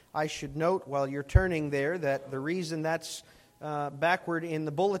I should note while you're turning there that the reason that's backward in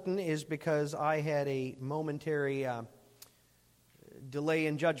the bulletin is because I had a momentary delay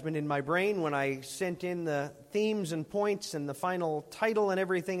in judgment in my brain when I sent in the themes and points and the final title and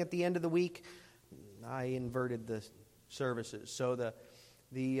everything at the end of the week. I inverted the services. So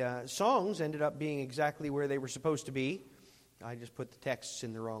the songs ended up being exactly where they were supposed to be. I just put the texts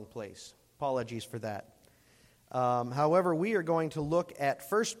in the wrong place. Apologies for that. However, we are going to look at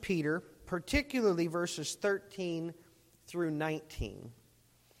 1 Peter, particularly verses 13 through 19.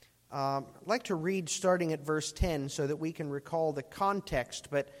 I'd like to read starting at verse 10 so that we can recall the context.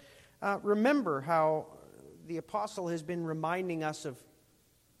 But remember how the apostle has been reminding us of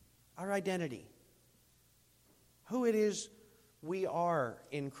our identity, who it is we are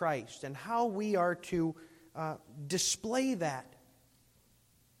in Christ, and how we are to display that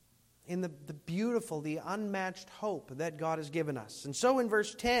in the beautiful, the unmatched hope that God has given us. And so in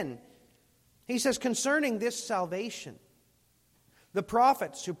verse 10, he says, concerning this salvation, the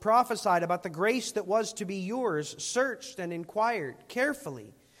prophets who prophesied about the grace that was to be yours searched and inquired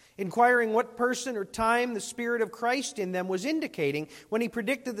carefully, inquiring what person or time the Spirit of Christ in them was indicating when he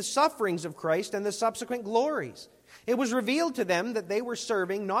predicted the sufferings of Christ and the subsequent glories. It was revealed to them that they were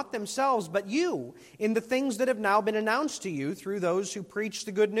serving not themselves but you in the things that have now been announced to you through those who preach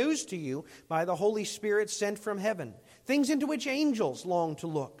the good news to you by the Holy Spirit sent from heaven, things into which angels long to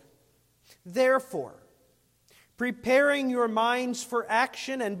look. Therefore, preparing your minds for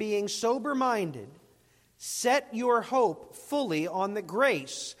action and being sober-minded, set your hope fully on the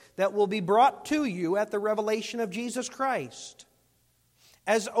grace that will be brought to you at the revelation of Jesus Christ.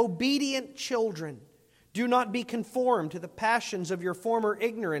 As obedient children, do not be conformed to the passions of your former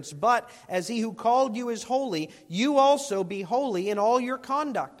ignorance, but as he who called you is holy, you also be holy in all your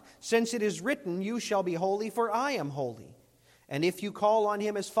conduct, since it is written, you shall be holy, for I am holy. And if you call on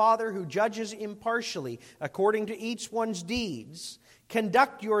him as Father who judges impartially according to each one's deeds,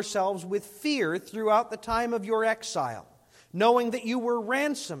 conduct yourselves with fear throughout the time of your exile, knowing that you were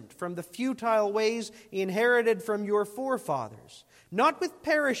ransomed from the futile ways inherited from your forefathers, not with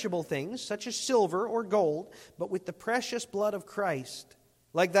perishable things such as silver or gold, but with the precious blood of Christ,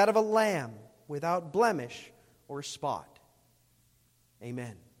 like that of a lamb without blemish or spot.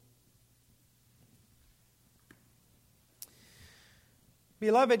 Amen.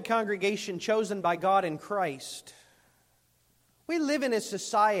 Beloved congregation chosen by God in Christ, we live in a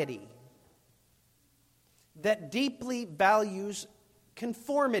society that deeply values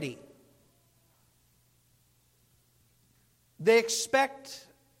conformity. They expect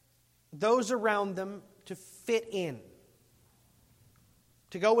those around them to fit in,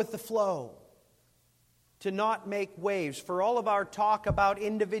 to go with the flow, to not make waves. For all of our talk about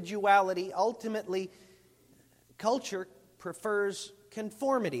individuality, ultimately, culture prefers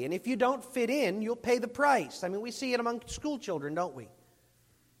conformity. And if you don't fit in, you'll pay the price. I mean, we see it among school children, don't we?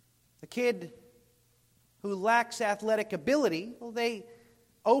 The kid who lacks athletic ability, well, they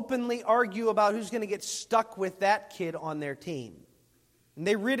openly argue about who's going to get stuck with that kid on their team. And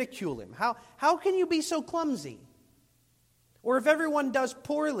they ridicule him. How can you be so clumsy? Or if everyone does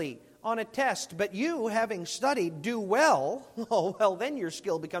poorly on a test, but you, having studied, do well, oh, well, then your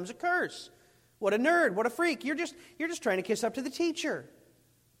skill becomes a curse. What a nerd, what a freak. You're just trying to kiss up to the teacher.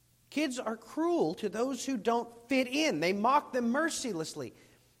 Kids are cruel to those who don't fit in. They mock them mercilessly.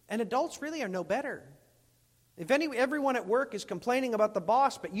 And adults really are no better. If everyone at work is complaining about the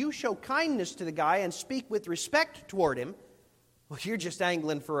boss, but you show kindness to the guy and speak with respect toward him, well, you're just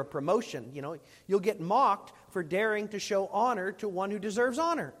angling for a promotion. You know, you'll get mocked for daring to show honor to one who deserves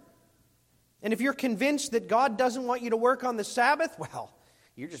honor. And if you're convinced that God doesn't want you to work on the Sabbath, well,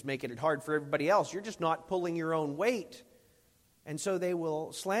 you're just making it hard for everybody else. You're just not pulling your own weight. And so they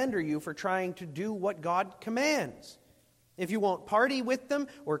will slander you for trying to do what God commands. If you won't party with them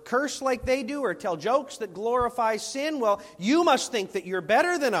or curse like they do or tell jokes that glorify sin, well, you must think that you're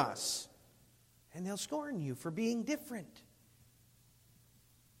better than us. And they'll scorn you for being different.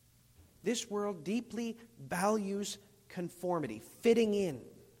 This world deeply values conformity, fitting in.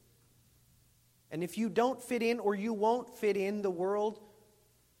 And if you don't fit in or you won't fit in, the world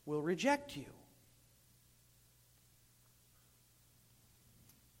will reject you.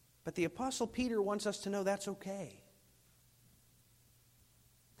 But the Apostle Peter wants us to know that's okay.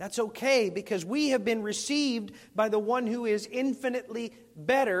 That's okay because we have been received by the one who is infinitely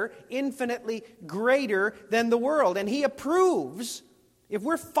better, infinitely greater than the world. And he approves. If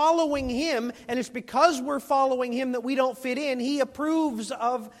we're following him, and it's because we're following him that we don't fit in, he approves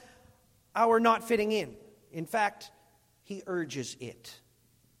of our not fitting in. In fact, he urges it.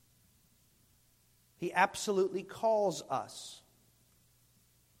 He absolutely calls us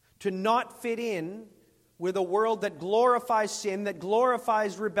to not fit in with a world that glorifies sin, that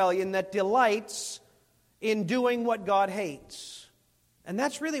glorifies rebellion, that delights in doing what God hates. And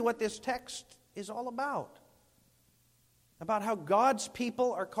that's really what this text is all about. About how God's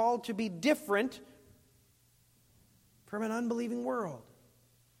people are called to be different from an unbelieving world.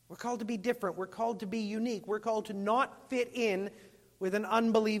 We're called to be different. We're called to be unique. We're called to not fit in with an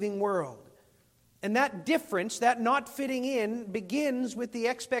unbelieving world. And that difference, that not fitting in, begins with the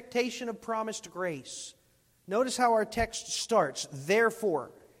expectation of promised grace. Notice how our text starts.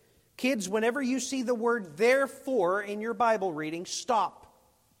 Therefore. Kids, whenever you see the word therefore in your Bible reading, stop.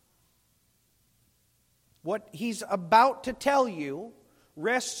 What he's about to tell you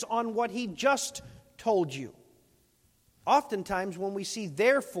rests on what he just told you. Oftentimes when we see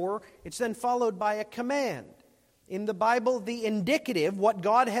therefore, it's then followed by a command. In the Bible, the indicative, what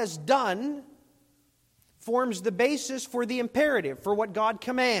God has done, forms the basis for the imperative, for what God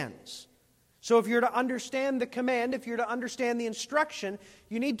commands. So if you're to understand the command, if you're to understand the instruction,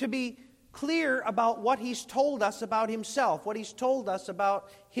 you need to be clear about what he's told us about himself, what he's told us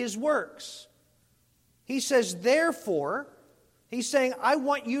about his works. He says, therefore, he's saying, I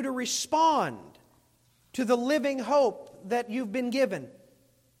want you to respond to the living hope that you've been given,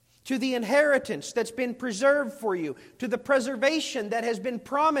 to the inheritance that's been preserved for you, to the preservation that has been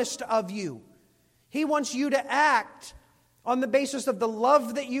promised of you. He wants you to act on the basis of the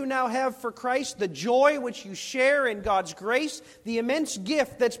love that you now have for Christ, the joy which you share in God's grace, the immense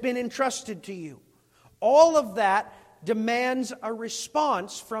gift that's been entrusted to you. All of that demands a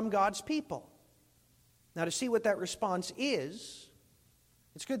response from God's people. Now, to see what that response is,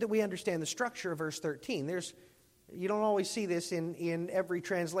 it's good that we understand the structure of verse 13. You don't always see this in every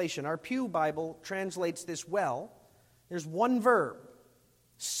translation. Our Pew Bible translates this well. There's one verb,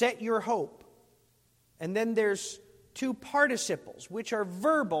 set your hope. And then there's two participles, which are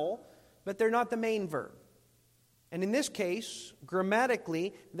verbal, but they're not the main verb. And in this case,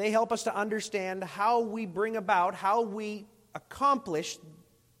 grammatically, they help us to understand how we bring about, how we accomplish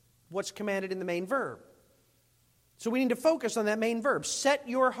what's commanded in the main verb. So we need to focus on that main verb. Set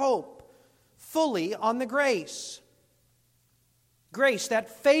your hope fully on the grace. Grace, that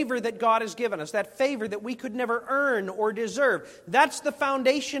favor that God has given us, that favor that we could never earn or deserve. That's the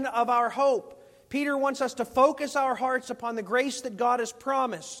foundation of our hope. Peter wants us to focus our hearts upon the grace that God has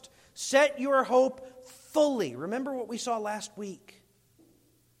promised. Set your hope fully. Remember what we saw last week.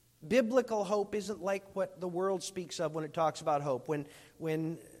 Biblical hope isn't like what the world speaks of when it talks about hope.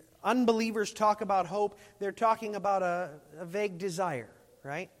 When unbelievers talk about hope, they're talking about a vague desire,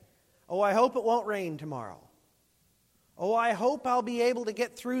 right? Oh, I hope it won't rain tomorrow. Oh, I hope I'll be able to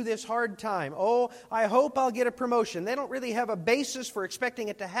get through this hard time. Oh, I hope I'll get a promotion. They don't really have a basis for expecting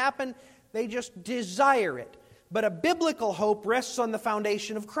it to happen. They just desire it. But a biblical hope rests on the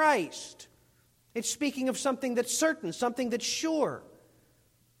foundation of Christ. It's speaking of something that's certain, something that's sure.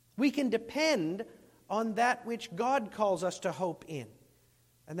 We can depend on that which God calls us to hope in.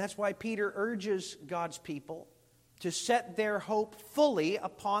 And that's why Peter urges God's people to set their hope fully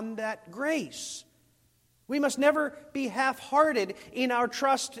upon that grace. We must never be half-hearted in our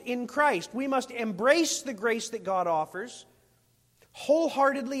trust in Christ. We must embrace the grace that God offers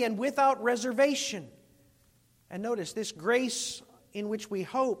wholeheartedly and without reservation. And notice, this grace in which we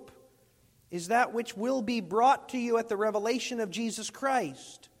hope is that which will be brought to you at the revelation of Jesus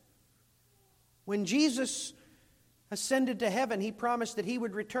Christ. When Jesus ascended to heaven, he promised that he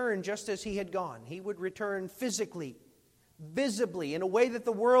would return just as he had gone. He would return physically, visibly, in a way that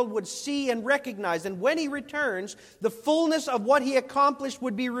the world would see and recognize. And when he returns, the fullness of what he accomplished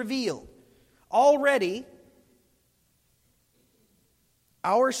would be revealed. Already,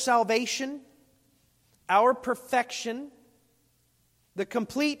 our salvation, our perfection, the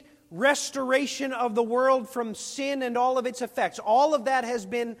complete restoration of the world from sin and all of its effects, all of that has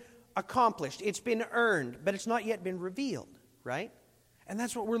been accomplished. It's been earned, but it's not yet been revealed, right? And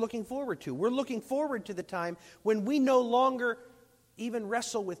that's what we're looking forward to. We're looking forward to the time when we no longer even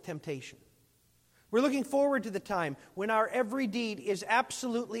wrestle with temptation. We're looking forward to the time when our every deed is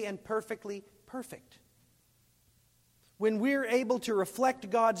absolutely and perfectly perfect. When we're able to reflect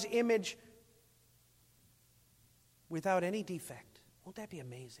God's image without any defect. Won't that be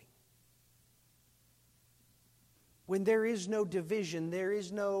amazing? When there is no division, there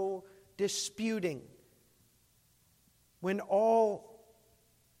is no disputing. When all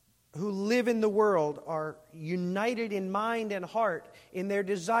who live in the world are united in mind and heart in their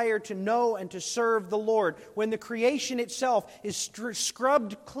desire to know and to serve the Lord. When the creation itself is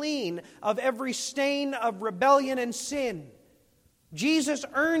scrubbed clean of every stain of rebellion and sin. Jesus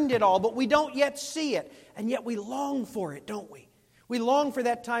earned it all, but we don't yet see it. And yet we long for it, don't we? We long for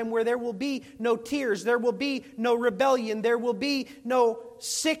that time where there will be no tears, there will be no rebellion, there will be no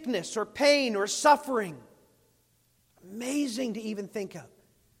sickness or pain or suffering. Amazing to even think of.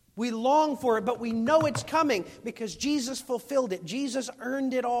 We long for it, but we know it's coming because Jesus fulfilled it. Jesus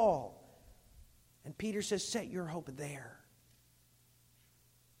earned it all. And Peter says, set your hope there.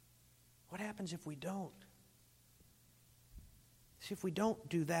 What happens if we don't? See, if we don't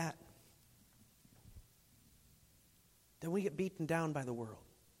do that, then we get beaten down by the world.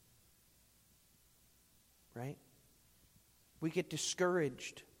 Right? We get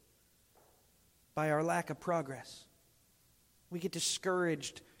discouraged by our lack of progress. We get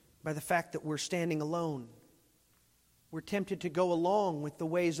discouraged by the fact that we're standing alone. We're tempted to go along with the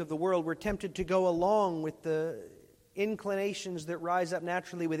ways of the world. We're tempted to go along with the inclinations that rise up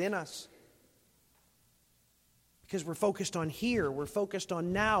naturally within us. Because we're focused on here, we're focused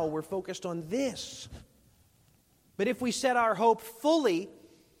on now, we're focused on this. But if we set our hope fully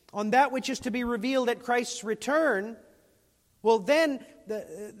on that which is to be revealed at Christ's return, well then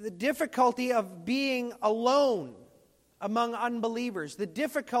the difficulty of being alone among unbelievers, the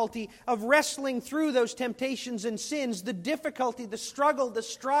difficulty of wrestling through those temptations and sins, the difficulty, the struggle, the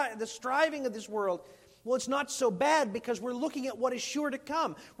striving of this world, well, it's not so bad because we're looking at what is sure to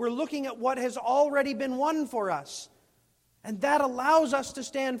come. We're looking at what has already been won for us. And that allows us to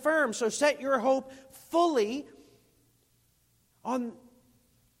stand firm. So set your hope fully on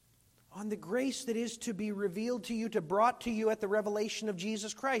the grace that is to be revealed to you, brought to you at the revelation of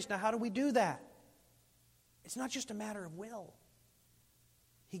Jesus Christ. Now, how do we do that? It's not just a matter of will.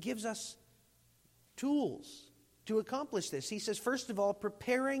 He gives us tools to accomplish this. He says, first of all,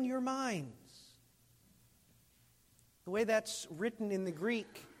 preparing your minds. The way that's written in the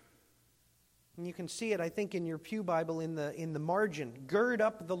Greek, and you can see it, I think, in your pew Bible in the margin. Gird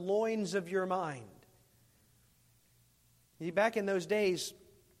up the loins of your mind. Back in those days,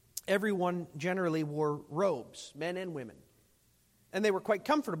 everyone generally wore robes, men and women. And they were quite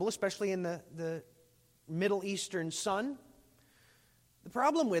comfortable, especially in the Middle Eastern sun. The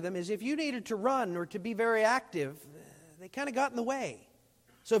problem with them is if you needed to run or to be very active, they kind of got in the way.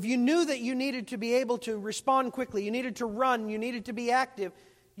 So if you knew that you needed to be able to respond quickly, you needed to run, you needed to be active,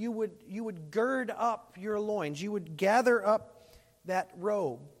 you would gird up your loins. You would gather up that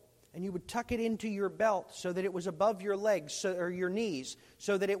robe and you would tuck it into your belt so that it was above your legs or your knees,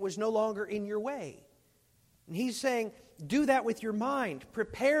 so that it was no longer in your way. And he's saying, do that with your mind.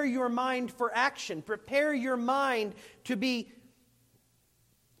 Prepare your mind for action. Prepare your mind to be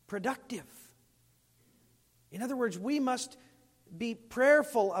productive. In other words, we must be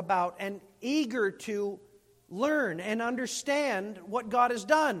prayerful about and eager to learn and understand what God has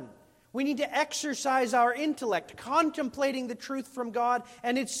done. We need to exercise our intellect, contemplating the truth from God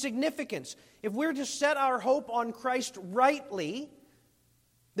and its significance. If we're to set our hope on Christ rightly,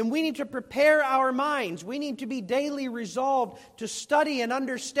 then we need to prepare our minds. We need to be daily resolved to study and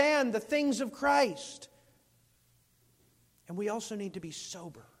understand the things of Christ. And we also need to be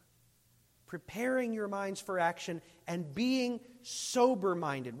sober. Preparing your minds for action and being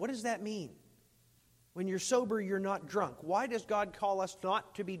sober-minded. What does that mean? When you're sober, you're not drunk. Why does God call us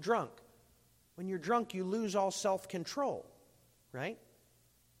not to be drunk? When you're drunk, you lose all self-control, right?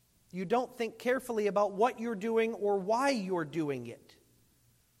 You don't think carefully about what you're doing or why you're doing it.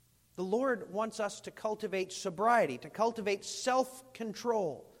 The Lord wants us to cultivate sobriety, to cultivate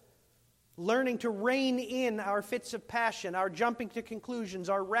self-control, learning to rein in our fits of passion, our jumping to conclusions,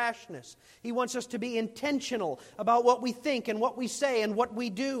 our rashness. He wants us to be intentional about what we think and what we say and what we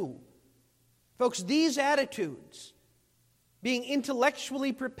do. Folks, these attitudes, being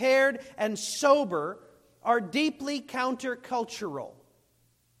intellectually prepared and sober, are deeply countercultural.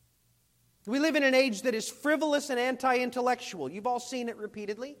 We live in an age that is frivolous and anti-intellectual. You've all seen it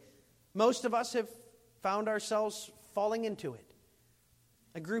repeatedly. Most of us have found ourselves falling into it.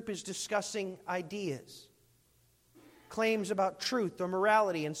 A group is discussing ideas, claims about truth or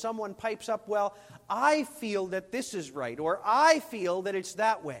morality, and someone pipes up, well, I feel that this is right, or I feel that it's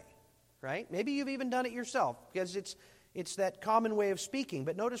that way, right? Maybe you've even done it yourself, because it's that common way of speaking.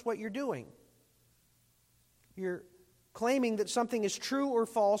 But notice what you're doing. You're claiming that something is true or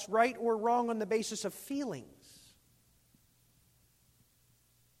false, right or wrong on the basis of feelings.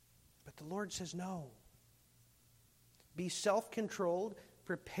 But the Lord says no. Be self-controlled,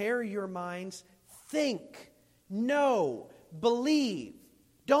 prepare your minds, think, know, believe.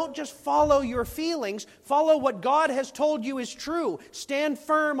 Don't just follow your feelings. Follow what God has told you is true. Stand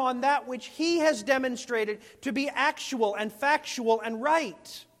firm on that which He has demonstrated to be actual and factual and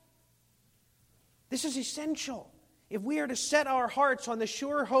right. This is essential. If we are to set our hearts on the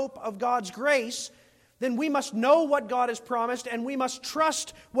sure hope of God's grace, then we must know what God has promised, and we must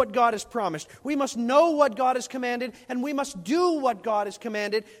trust what God has promised. We must know what God has commanded, and we must do what God has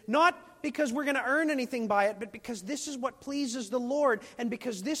commanded, not because we're going to earn anything by it, but because this is what pleases the Lord, and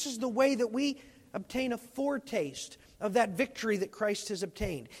because this is the way that we obtain a foretaste of that victory that Christ has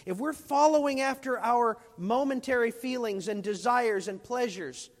obtained. If we're following after our momentary feelings and desires and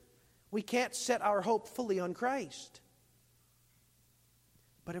pleasures, we can't set our hope fully on Christ.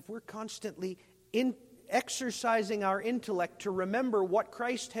 But if we're constantly exercising our intellect to remember what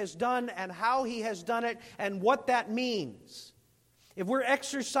Christ has done and how He has done it and what that means, if we're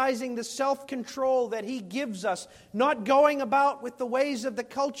exercising the self-control that He gives us, not going about with the ways of the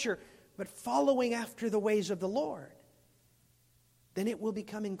culture, but following after the ways of the Lord, then it will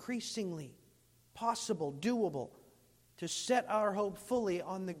become increasingly possible, doable, to set our hope fully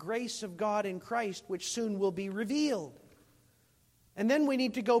on the grace of God in Christ, which soon will be revealed. And then we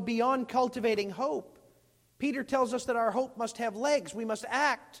need to go beyond cultivating hope. Peter tells us that our hope must have legs. We must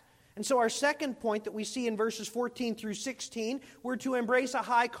act. And so our second point that we see in verses 14 through 16, we're to embrace a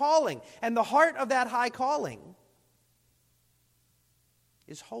high calling. And the heart of that high calling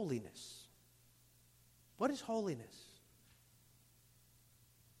is holiness. What is holiness?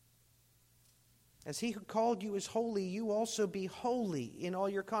 As He who called you is holy, you also be holy in all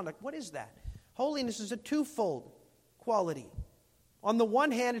your conduct. What is that? Holiness is a twofold quality. On the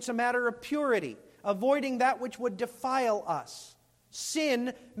one hand, it's a matter of purity, avoiding that which would defile us.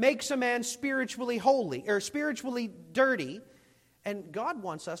 Sin makes a man spiritually holy, or spiritually dirty, and God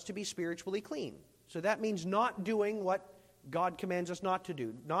wants us to be spiritually clean. So that means not doing what God commands us not to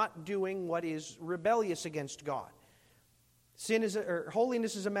do, not doing what is rebellious against God.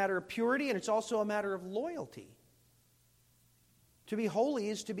 Holiness is a matter of purity, and it's also a matter of loyalty. To be holy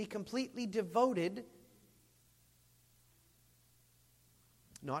is to be completely devoted,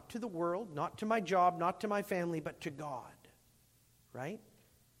 not to the world, not to my job, not to my family, but to God. Right?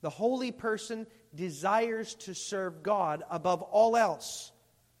 The holy person desires to serve God above all else.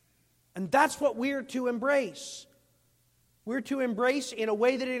 And that's what we're to embrace. We're to embrace, in a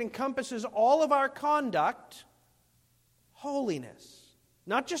way that it encompasses all of our conduct, holiness.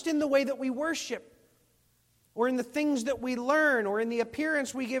 Not just in the way that we worship, or in the things that we learn, or in the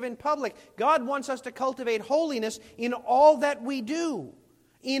appearance we give in public. God wants us to cultivate holiness in all that we do.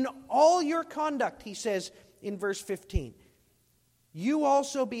 In all your conduct, He says in verse 15. You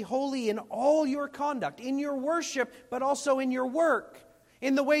also be holy in all your conduct, in your worship, but also in your work,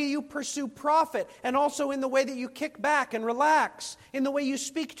 in the way you pursue profit, and also in the way that you kick back and relax, in the way you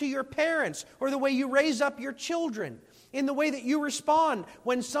speak to your parents, or the way you raise up your children, in the way that you respond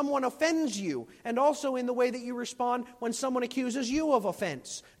when someone offends you, and also in the way that you respond when someone accuses you of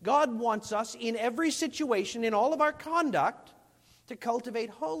offense. God wants us in every situation, in all of our conduct, to cultivate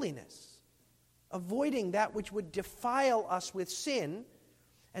holiness, avoiding that which would defile us with sin,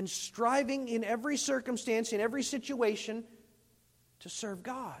 and striving in every circumstance, in every situation, to serve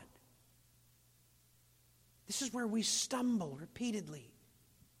God. This is where we stumble repeatedly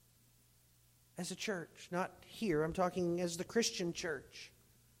as a church. Not here, I'm talking as the Christian church.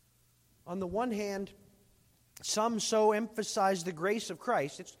 On the one hand, some so emphasize the grace of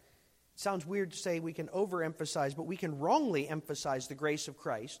Christ. It sounds weird to say we can overemphasize, but we can wrongly emphasize the grace of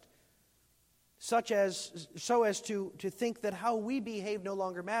Christ, so as to think that how we behave no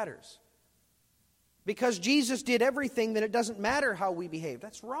longer matters. Because Jesus did everything, then it doesn't matter how we behave.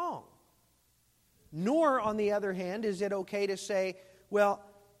 That's wrong. Nor, on the other hand, is it okay to say, well,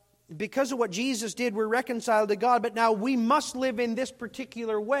 because of what Jesus did, we're reconciled to God, but now we must live in this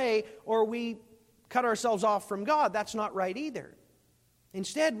particular way, or we cut ourselves off from God. That's not right either.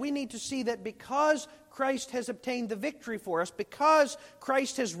 Instead, we need to see that because Christ has obtained the victory for us, because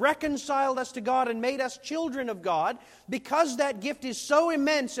Christ has reconciled us to God and made us children of God, because that gift is so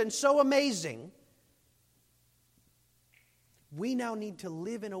immense and so amazing, we now need to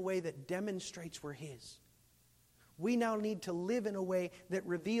live in a way that demonstrates we're His. We now need to live in a way that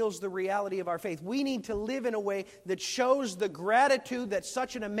reveals the reality of our faith. We need to live in a way that shows the gratitude that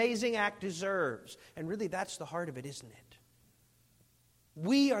such an amazing act deserves. And really, that's the heart of it, isn't it?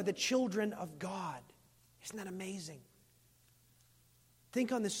 We are the children of God. Isn't that amazing?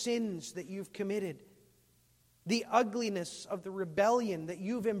 Think on the sins that you've committed, the ugliness of the rebellion that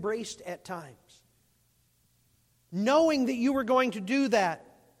you've embraced at times. Knowing that you were going to do that,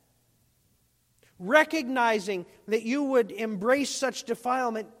 recognizing that you would embrace such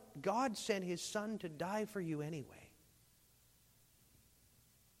defilement, God sent His Son to die for you anyway.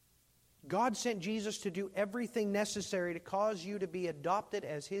 God sent Jesus to do everything necessary to cause you to be adopted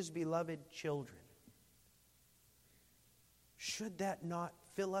as His beloved children. Should that not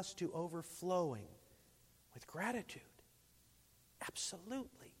fill us to overflowing With gratitude.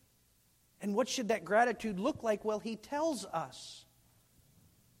 Absolutely. And what should that gratitude look like? Well, he tells us.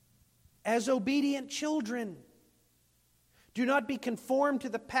 As obedient children, do not be conformed to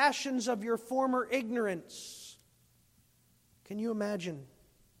the passions of your former ignorance. Can you imagine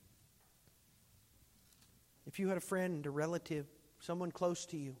if you had a friend, a relative, someone close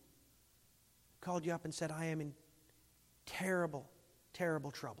to you, called you up and said, I am in terrible,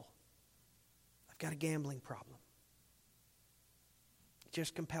 terrible trouble. I've got a gambling problem. It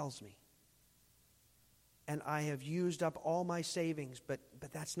just compels me. And I have used up all my savings, but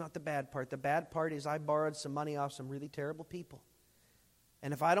that's not the bad part. The bad part is I borrowed some money off some really terrible people.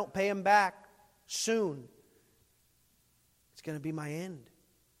 And if I don't pay them back soon, it's going to be my end.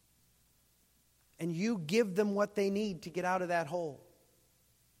 And you give them what they need to get out of that hole.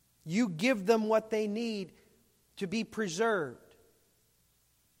 You give them what they need to be preserved.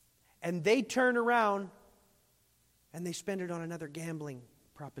 And they turn around and they spend it on another gambling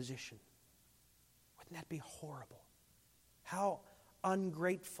proposition. Wouldn't that be horrible? How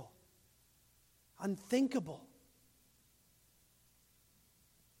ungrateful. Unthinkable.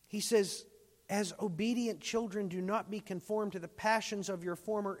 He says, as obedient children, do not be conformed to the passions of your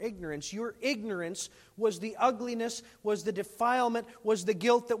former ignorance. Your ignorance was the ugliness, was the defilement, was the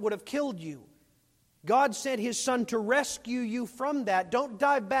guilt that would have killed you. God sent His Son to rescue you from that. Don't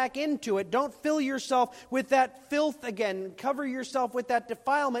dive back into it. Don't fill yourself with that filth again. Cover yourself with that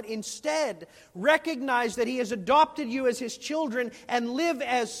defilement. Instead, recognize that He has adopted you as His children and live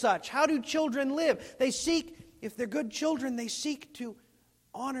as such. How do children live? They seek, if they're good children, they seek to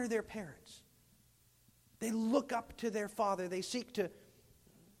honor their parents. They look up to their father. They seek to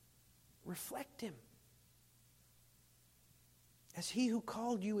reflect him. As He who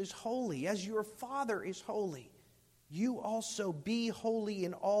called you is holy, as your Father is holy, you also be holy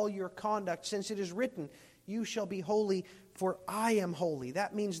in all your conduct, since it is written, you shall be holy, for I am holy.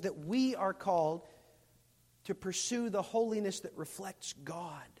 That means that we are called to pursue the holiness that reflects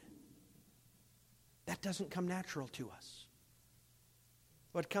God. That doesn't come natural to us.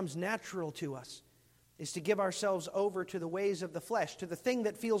 What comes natural to us is to give ourselves over to the ways of the flesh, to the thing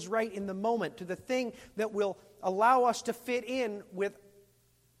that feels right in the moment, to the thing that will allow us to fit in with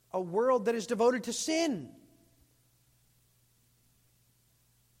a world that is devoted to sin.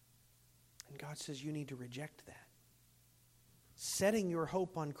 And God says you need to reject that. Setting your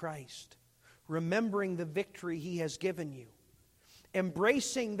hope on Christ, remembering the victory He has given you,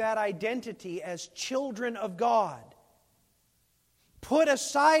 embracing that identity as children of God. Put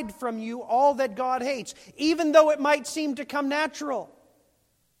aside from you all that God hates, even though it might seem to come natural,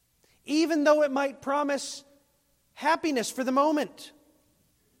 even though it might promise happiness for the moment.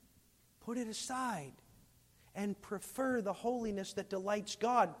 Put it aside and prefer the holiness that delights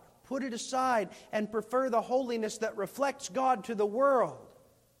God. Put it aside and prefer the holiness that reflects God to the world.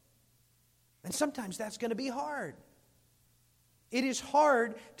 And sometimes that's going to be hard. It is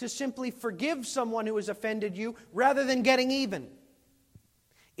hard to simply forgive someone who has offended you rather than getting even.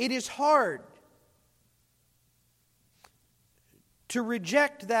 It is hard to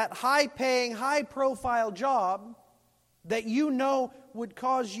reject that high-paying, high-profile job that you know would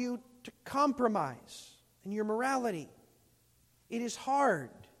cause you to compromise in your morality. It is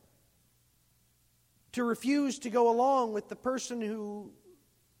hard to refuse to go along with the person who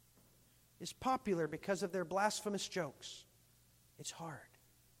is popular because of their blasphemous jokes. It's hard.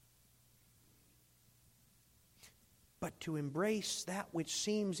 But to embrace that which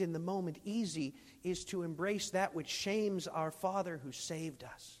seems in the moment easy is to embrace that which shames our Father who saved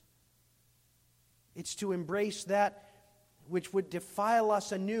us. It's to embrace that which would defile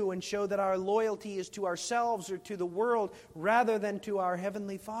us anew and show that our loyalty is to ourselves or to the world rather than to our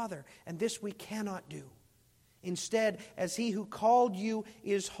Heavenly Father. And this we cannot do. Instead, as He who called you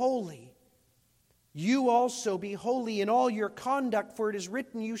is holy, you also be holy in all your conduct, for it is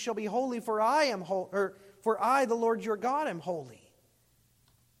written, you shall be holy, for I am holy. For I, the Lord your God, am holy.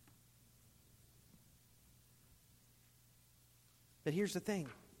 But here's the thing.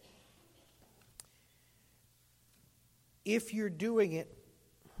 If you're doing it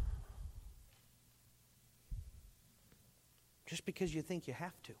just because you think you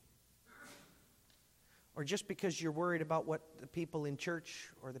have to, or just because you're worried about what the people in church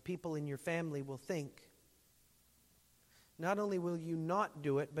or the people in your family will think, not only will you not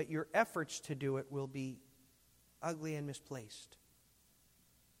do it, but your efforts to do it will be ugly and misplaced.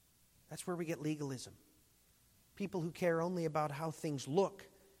 That's where we get legalism. People who care only about how things look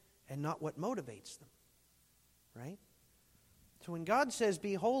and not what motivates them. Right? So when God says,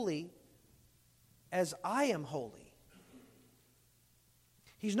 be holy as I am holy,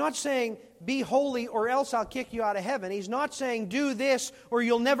 He's not saying, be holy or else I'll kick you out of heaven. He's not saying, do this or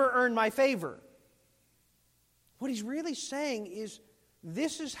you'll never earn my favor. What he's really saying is,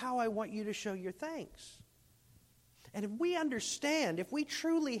 this is how I want you to show your thanks. And if we understand, if we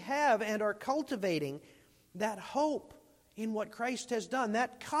truly have and are cultivating that hope in what Christ has done,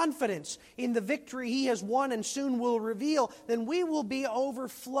 that confidence in the victory He has won and soon will reveal, then we will be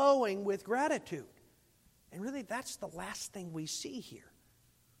overflowing with gratitude. And really, that's the last thing we see here.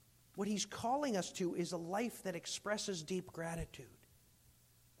 What He's calling us to is a life that expresses deep gratitude.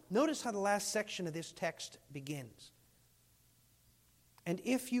 Notice how the last section of this text begins. And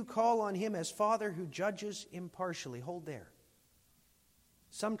if you call on Him as Father who judges impartially. Hold there.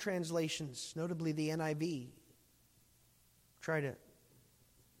 Some translations, notably the NIV, try to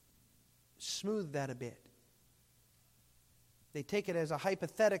smooth that a bit. They take it as a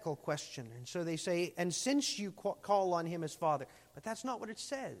hypothetical question. And so they say, and since you call on Him as Father. But that's not what it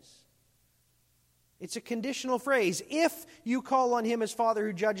says. It's a conditional phrase. If you call on Him as Father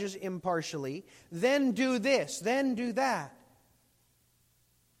who judges impartially, then do this, then do that.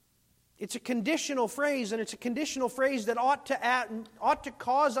 It's a conditional phrase, and it's a conditional phrase that ought to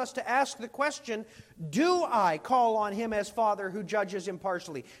cause us to ask the question, do I call on Him as Father who judges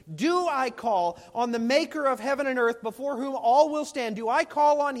impartially? Do I call on the Maker of heaven and earth before whom all will stand? Do I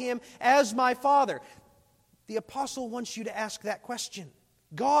call on Him as my Father? The apostle wants you to ask that question.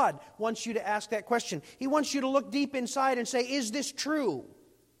 God wants you to ask that question. He wants you to look deep inside and say, is this true?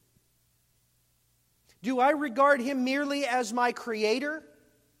 Do I regard Him merely as my Creator?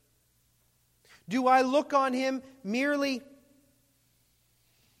 Do I look on Him merely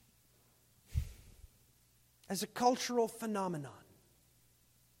as a cultural phenomenon?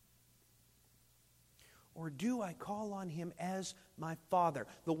 Or do I call on Him as my Father,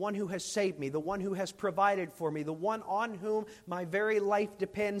 the one who has saved me, the one who has provided for me, the one on whom my very life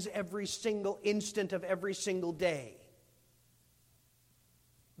depends every single instant of every single day?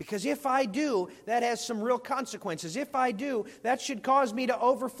 Because if I do, that has some real consequences. If I do, that should cause me to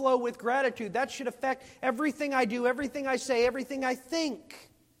overflow with gratitude. That should affect everything I do, everything I say, everything I think.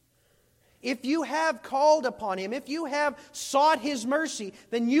 If you have called upon Him, if you have sought His mercy,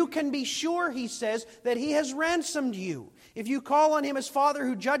 then you can be sure, he says, that He has ransomed you. If you call on Him as Father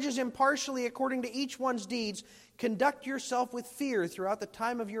who judges impartially according to each one's deeds, conduct yourself with fear throughout the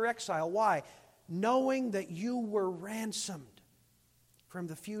time of your exile. Why? Knowing that you were ransomed from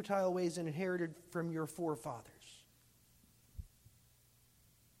the futile ways inherited from your forefathers.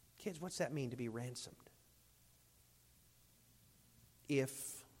 Kids, what's that mean to be ransomed?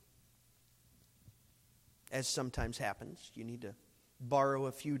 If, as sometimes happens, you need to borrow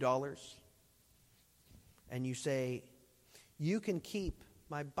a few dollars and you say, you can keep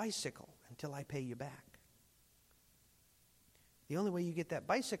my bicycle until I pay you back. The only way you get that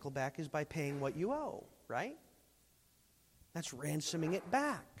bicycle back is by paying what you owe, right? That's ransoming it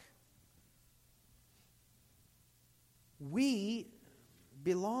back. We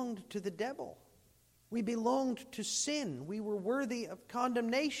belonged to the devil. We belonged to sin. We were worthy of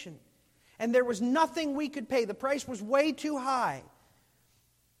condemnation. And there was nothing we could pay. The price was way too high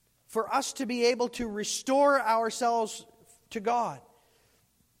for us to be able to restore ourselves to God,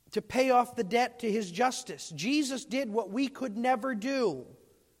 to pay off the debt to His justice. Jesus did what we could never do.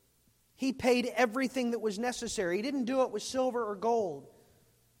 He paid everything that was necessary. He didn't do it with silver or gold.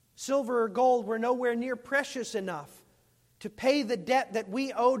 Silver or gold were nowhere near precious enough to pay the debt that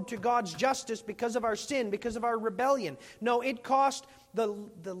we owed to God's justice because of our sin, because of our rebellion. No, it cost the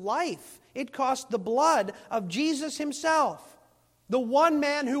life. It cost the blood of Jesus Himself. The one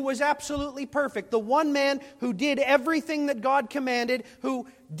man who was absolutely perfect. The one man who did everything that God commanded, who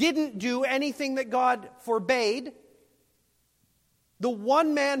didn't do anything that God forbade. The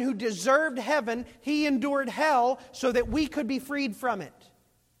one man who deserved heaven, He endured hell so that we could be freed from it.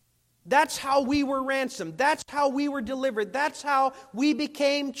 That's how we were ransomed. That's how we were delivered. That's how we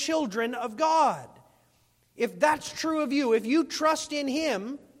became children of God. If that's true of you, if you trust in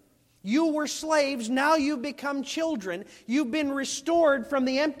Him, you were slaves, now you've become children. You've been restored from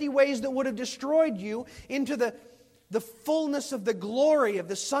the empty ways that would have destroyed you into the fullness of the glory of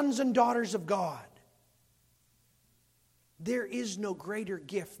the sons and daughters of God. There is no greater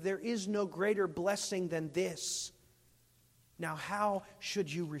gift. There is no greater blessing than this. Now, how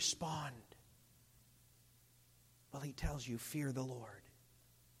should you respond? Well, He tells you, fear the Lord.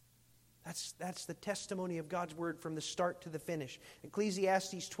 That's the testimony of God's Word from the start to the finish.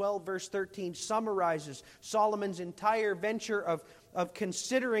 Ecclesiastes 12, verse 13, summarizes Solomon's entire venture of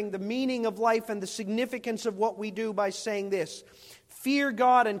considering the meaning of life and the significance of what we do by saying this: fear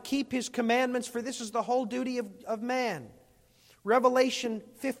God and keep His commandments, for this is the whole duty of man. Revelation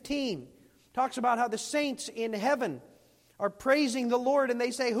 15 talks about how the saints in heaven are praising the Lord, and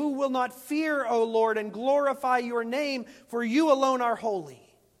they say, "Who will not fear, O Lord, and glorify your name, for you alone are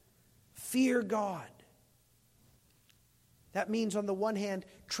holy." Fear God. That means, on the one hand,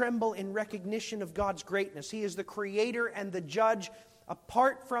 tremble in recognition of God's greatness. He is the creator and the judge,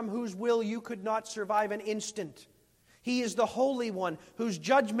 apart from whose will you could not survive an instant. He is the Holy One, whose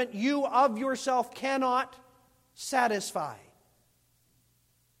judgment you of yourself cannot satisfy.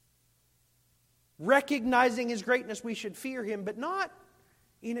 Recognizing His greatness, we should fear Him, but not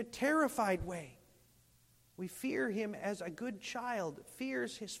in a terrified way. We fear Him as a good child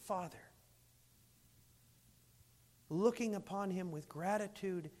fears his father, looking upon Him with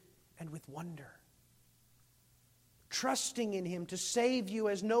gratitude and with wonder, trusting in Him to save you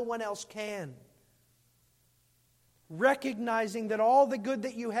as no one else can, recognizing that all the good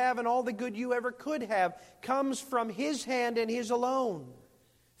that you have and all the good you ever could have comes from His hand and His alone.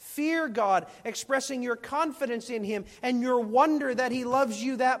 Fear God, expressing your confidence in Him and your wonder that He loves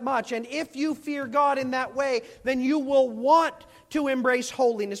you that much. And if you fear God in that way, then you will want to embrace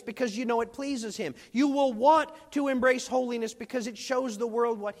holiness because you know it pleases Him. You will want to embrace holiness because it shows the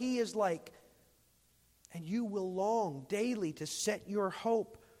world what He is like. And you will long daily to set your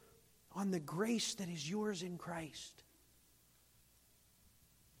hope on the grace that is yours in Christ.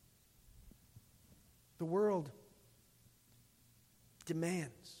 The world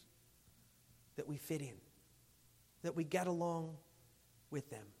demands that we fit in, that we get along with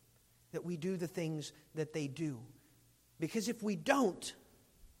them, that we do the things that they do. Because if we don't,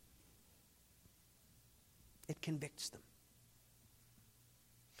 it convicts them.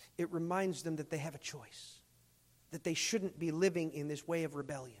 It reminds them that they have a choice, that they shouldn't be living in this way of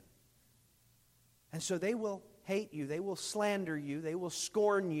rebellion. And so they will hate you, they will slander you, they will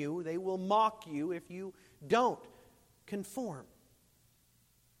scorn you, they will mock you if you don't conform.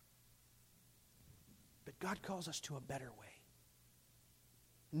 But God calls us to a better way.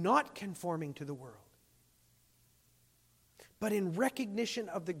 Not conforming to the world, but in recognition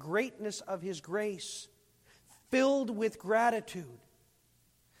of the greatness of His grace, filled with gratitude,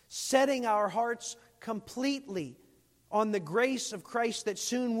 setting our hearts completely on the grace of Christ that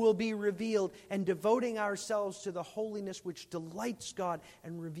soon will be revealed, and devoting ourselves to the holiness which delights God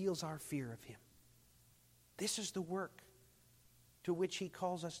and reveals our fear of Him. This is the work to which He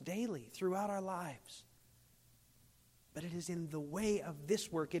calls us daily throughout our lives. But it is in the way of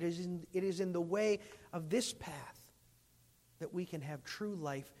this work, it is in the way of this path that we can have true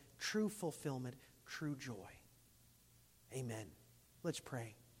life, true fulfillment, true joy. Amen. Let's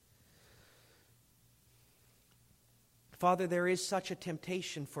pray. Father, there is such a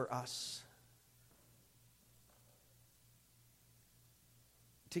temptation for us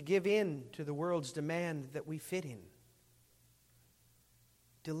to give in to the world's demand that we fit in.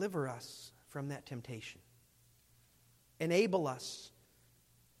 Deliver us from that temptation. Enable us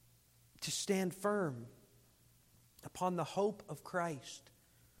to stand firm upon the hope of Christ,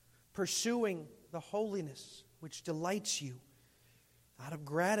 pursuing the holiness which delights you out of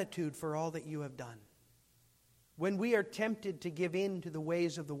gratitude for all that you have done. When we are tempted to give in to the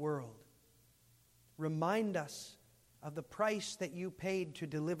ways of the world, remind us of the price that you paid to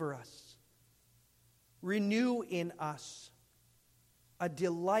deliver us. Renew in us a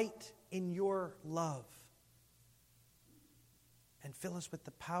delight in your love. And fill us with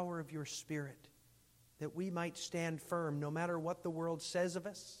the power of your Spirit, that we might stand firm no matter what the world says of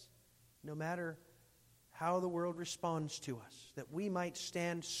us, no matter how the world responds to us, that we might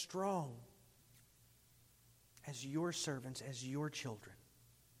stand strong as your servants, as your children.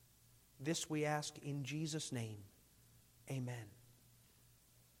 This we ask in Jesus' name. Amen.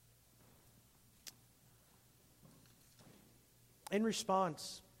 In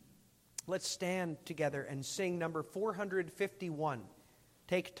response, let's stand together and sing number 451.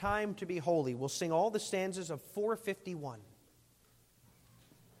 Take time to be holy. We'll sing all the stanzas of 451.